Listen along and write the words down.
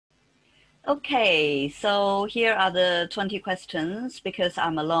Okay, so here are the 20 questions. Because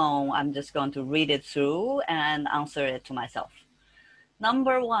I'm alone, I'm just going to read it through and answer it to myself.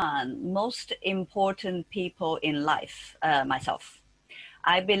 Number one, most important people in life, myself.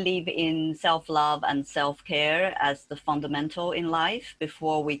 I believe in self-love and self-care as the fundamental in life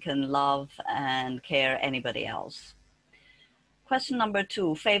before we can love and care anybody else. Question number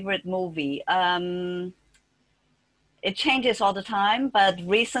two, favorite movie. It changes all the time, but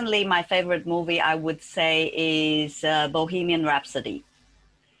recently my favorite movie I would say is Bohemian Rhapsody.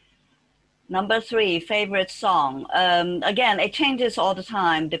 Number three, favorite song. Again, it changes all the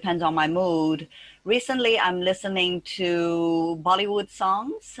time, depends on my mood. Recently, I'm listening to Bollywood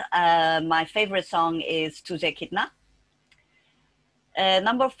songs. My favorite song is Tujhe Kitna.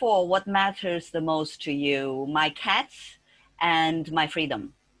 Number four, what matters the most to you? My cats and my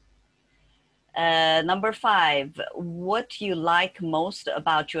freedom. Number five, what you like most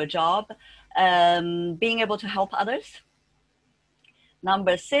about your job? Being able to help others.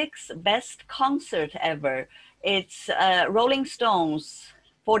 Number six, best concert ever. It's Rolling Stones,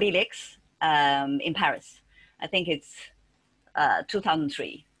 40 Licks in Paris. I think it's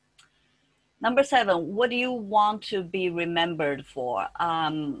 2003. Number seven, what do you want to be remembered for?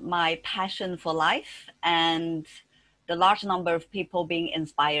 My passion for life and the large number of people being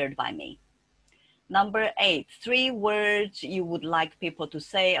inspired by me. Number eight, three words you would like people to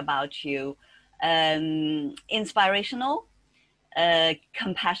say about you. Inspirational,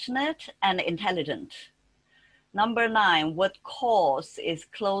 compassionate, and intelligent. Number nine, what cause is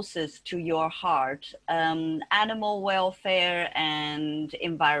closest to your heart? Animal welfare and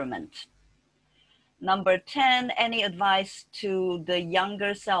environment. Number 10, any advice to the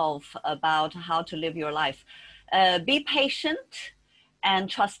younger self about how to live your life? Be patient and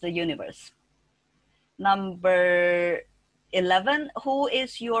trust the universe. Number 11, who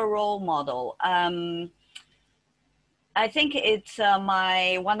is your role model? I think it's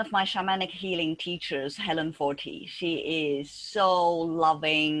one of my shamanic healing teachers, Helen Forty. She is so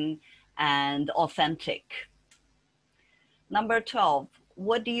loving and authentic. Number 12,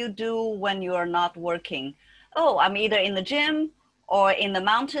 what do you do when you are not working? Oh, I'm either in the gym or in the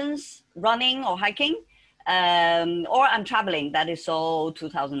mountains, running or hiking, or I'm traveling. That is so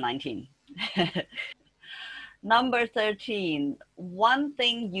 2019. Number 13, one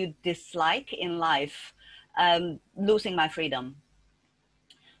thing you dislike in life, losing my freedom.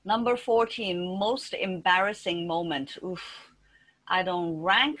 Number 14, most embarrassing moment. Oof, I don't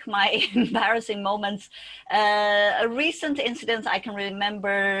rank my embarrassing moments. A recent incident I can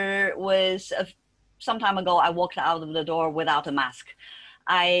remember was some time ago, I walked out of the door without a mask.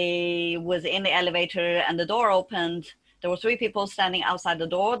 I was in the elevator and the door opened. There were three people standing outside the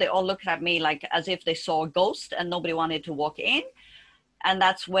door. They all looked at me like as if they saw a ghost and nobody wanted to walk in. And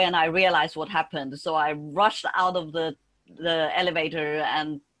that's when I realized what happened. So I rushed out of the elevator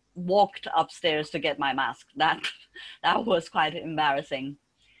and walked upstairs to get my mask. That was quite embarrassing.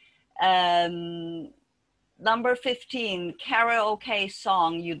 Um, Number 15, karaoke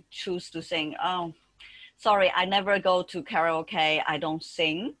song you choose to sing. Oh, sorry, I never go to karaoke. I don't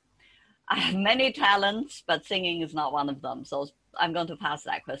sing. I have many talents, but singing is not one of them. So I'm going to pass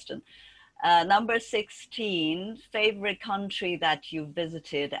that question. Number 16, favorite country that you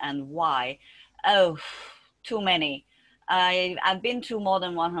visited and why? Oh, too many. I've been to more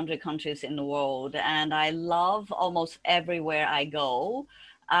than 100 countries in the world, and I love almost everywhere I go.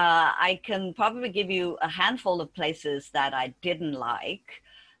 I can probably give you a handful of places that I didn't like.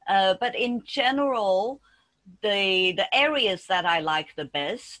 But in general, the areas that I like the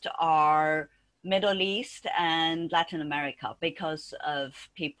best are Middle East and Latin America because of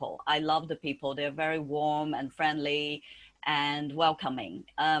people. I love the people. They're very warm and friendly and welcoming.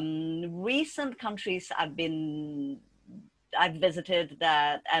 Recent countries I've visited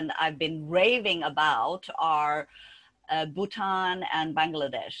that and I've been raving about are Bhutan and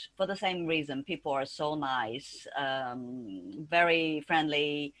Bangladesh for the same reason. People are so nice, very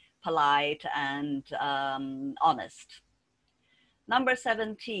friendly, polite, and honest. Number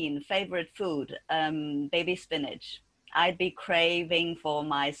 17, favorite food, baby spinach. I'd be craving for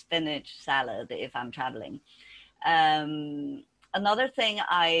my spinach salad if I'm traveling. Another thing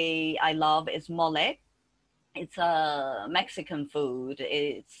I love is mole. It's a Mexican food.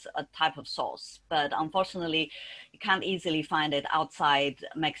 It's a type of sauce, but unfortunately, you can't easily find it outside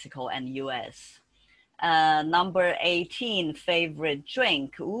Mexico and US. Number 18, favorite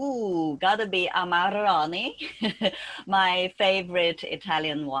drink. Ooh, gotta be Amarone, my favorite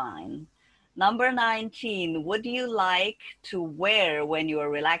Italian wine. Number 19, what do you like to wear when you are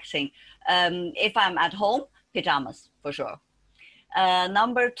relaxing? If I'm at home, pajamas, for sure.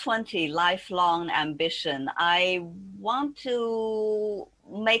 Number 20, lifelong ambition. I want to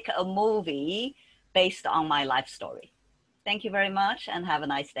make a movie based on my life story. Thank you very much and have a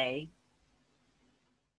nice day.